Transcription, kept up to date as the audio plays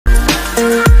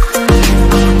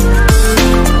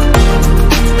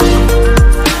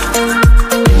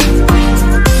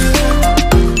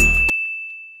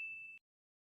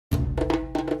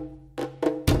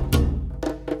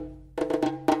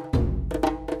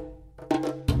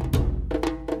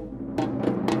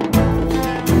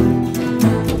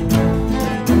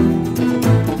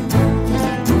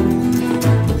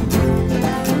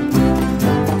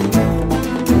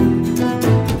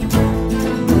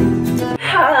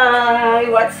Hi,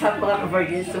 what's up mga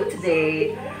ka-virgin? So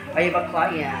today, I have a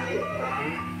client.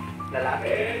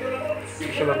 Lalaki. Hindi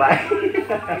siya babae.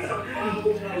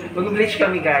 Mag-bleach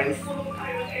kami guys.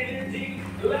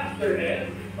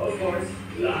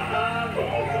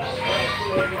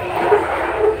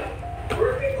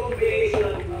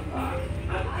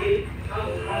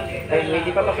 Ay,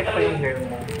 hindi pa pakita ko yung hair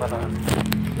mo para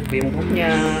yung buhok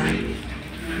niya.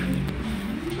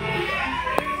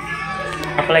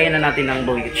 Applyan na natin ng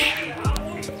bleach.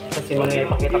 Kasi mga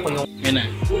ipakita ko yung... Yan na.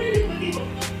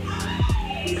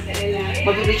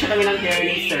 Mag-bleach kami ng hair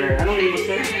ni sir. Anong name mo,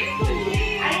 sir?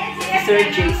 Si Sir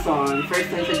Jason.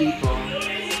 First time sa dito.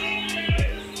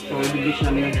 So, mag-bleach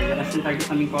namin ng hair. Tapos yung target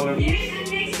namin color is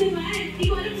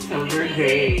silver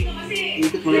gray.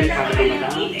 Inikot mo na yung color na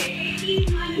lang.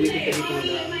 Inikot ka dito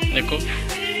na lang. Eko?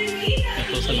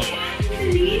 Ito sa loob.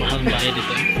 Mahal bayad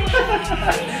dito.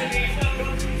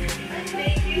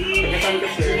 Pagkasaan ka,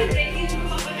 sir?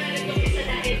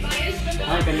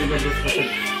 Ay, kanina gusto ko sa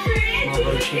mga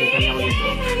virgin kanya ko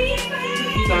dito.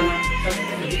 Sana.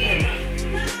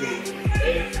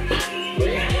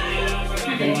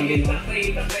 Ganyan din ba?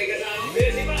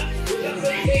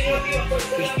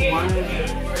 First one.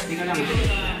 Hindi ka lang.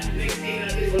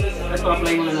 Ito,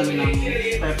 apply mo na namin ng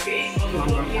step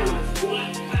number 1.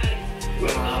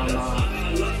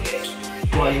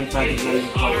 Kuha yung project na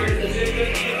yung color.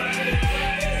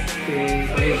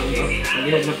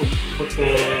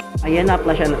 Ayan,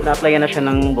 na-apply na siya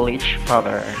ng bleach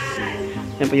powder.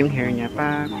 Yan po yung hair niya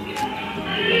pa.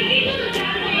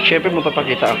 Siyempre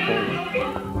mapapakita ako.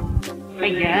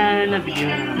 Ayan, nabigyan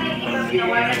na namin.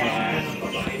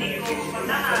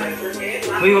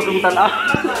 Uy, huwag kang tanaw.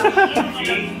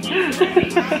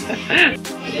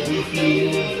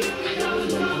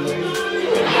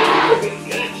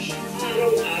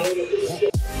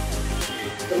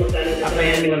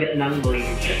 Applyan din ulit ng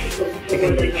bleach.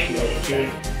 Second bleach na.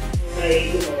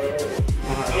 Kasi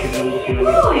naka-achieve ng buko na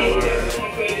yung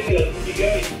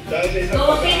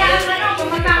okay na ang ano,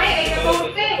 pumatake, ay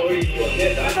katorte.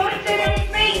 Katorte ng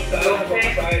space.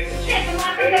 Shit,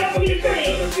 tumatake ako dito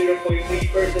eh.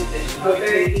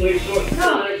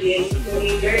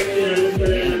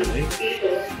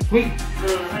 Uy!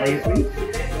 Ayun, uy!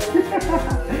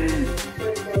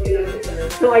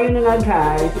 So, ayun na nga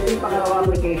guys. Ito yung pangalawang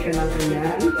application ng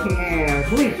kanyang hair.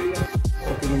 Uy!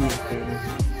 Ito yung hair.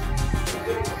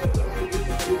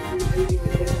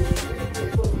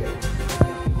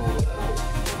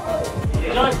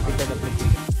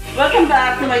 Welcome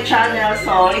back to my channel.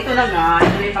 So, ito na nga.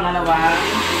 Ito yung pangalawang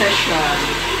session.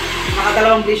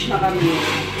 Nakadalawang bleach na kami.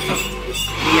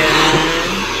 Ayan.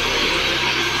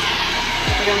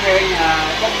 Ito yung hair niya.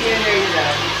 Ito yung hair niya.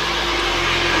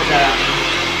 Ito.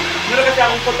 Meron kasi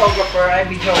akong photographer, ay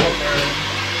videographer.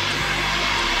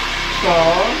 So,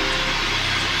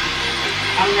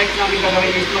 ang next namin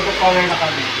gagawin is mag-color na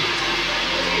kami.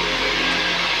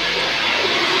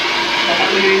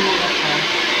 Papatuloyin mo na siya.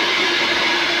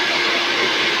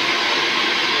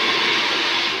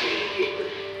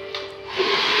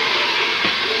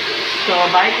 So,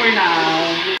 bye for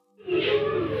now.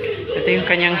 Ito yung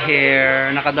kanyang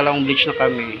hair. Nakadalawang bleach na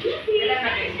kami.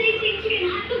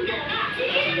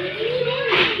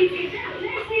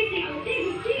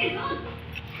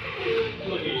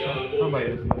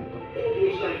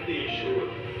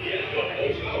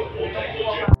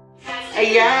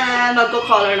 Ayan,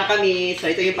 magko-color na kami. So,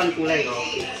 ito yung pangkulay, oh.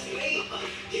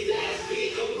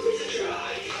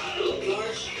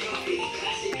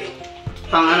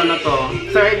 Pang ano na to?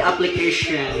 Third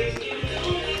application.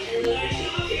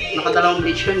 Nakadalawang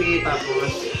bleach kami,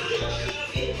 tapos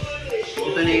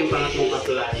ito na yung pangatlong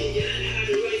apply.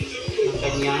 Ang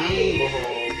kanyang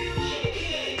buhok.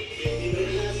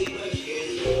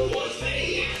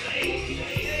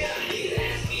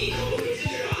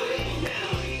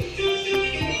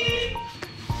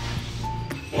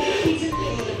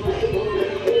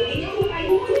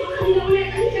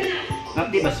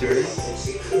 Di ba, sir?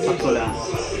 Sakto lang.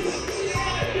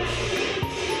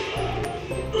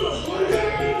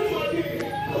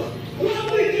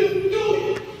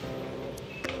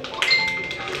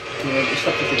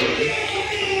 Stop ko siguro.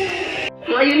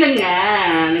 So, ayun na nga.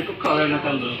 Nagko-color na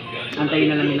kami.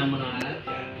 Antayin na namin ng mga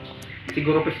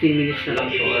siguro 15 minutes na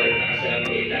lang to or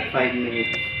 5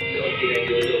 minutes.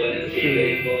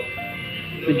 Okay.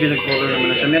 Medyo nag-color naman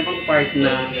na siya. Meron pang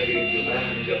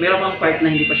part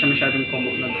na hindi pa siya masyadong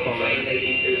nag-color.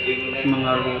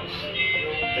 Mga roots.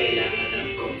 Kailangan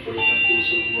ng comfort ng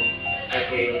puso mo. At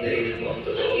ngayon na rin mo ang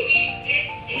totoo.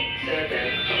 Sana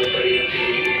ako pa rin ang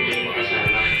piliin mong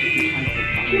makasama.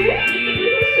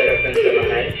 Sarap ng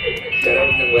samahan. Sarap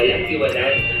ng walang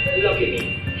iwanan. Lucky me.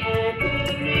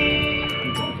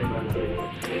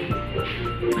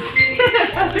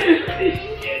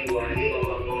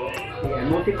 Ayan,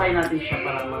 modify natin siya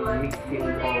para mag-mix yung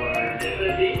color.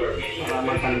 Para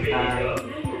magpalitan.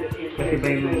 Kasi ba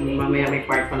yung mamaya may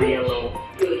part pa na yellow.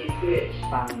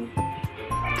 Pang.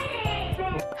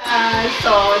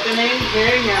 So, ito na yung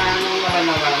hair niya nung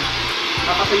naman.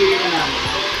 Papatuyuin na namin.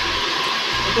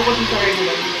 Ito ko sa hair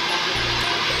nila.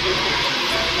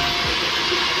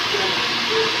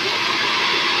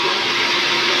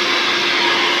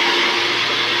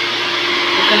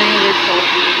 Ito na yung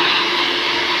result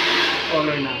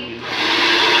color namin.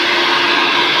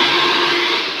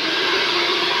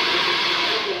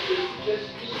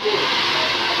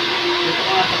 Dito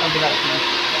ko nga sa kabila na.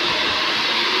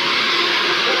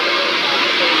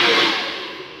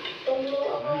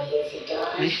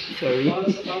 Ay, sorry.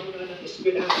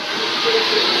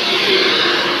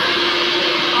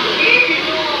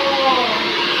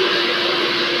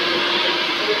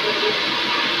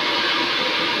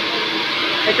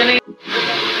 Ito na yung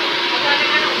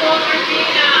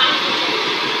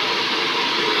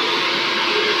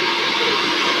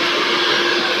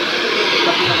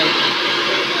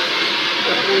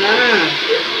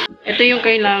ito yung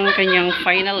kanyang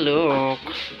final look.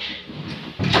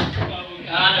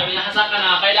 Nabihasa ka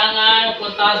na. Kailangan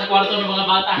punta sa kwarto ng mga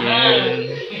bata.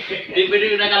 Hindi pwede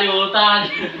yung nakalimutan.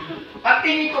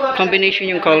 Combination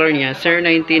yung color niya. Sir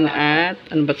 19 at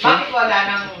ano ba ito? Bakit wala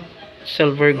nang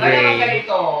Silver wala nang gray.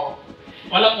 ganito?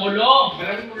 Walang ulo.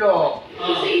 Walang ulo.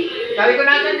 Sabi ko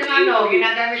natin yung ano,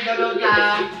 ginagamit daw doon sa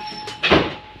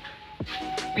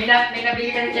may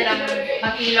nabili kasi sila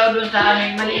ng ilaw doon sa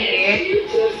aming maliit.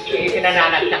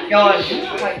 Pinananagsak yun.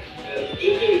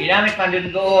 Ginamit pa doon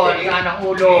sa anong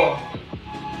ulo.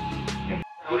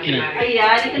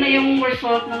 Ayan, ito na yung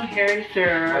result ng hair,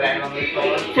 sir. Wala namang ito.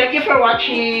 Thank you for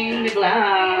watching the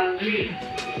vlog.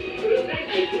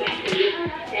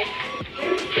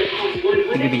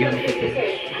 Nagbibigyan mo ito.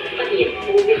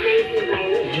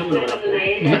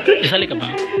 Isali ka ba?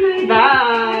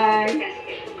 Bye!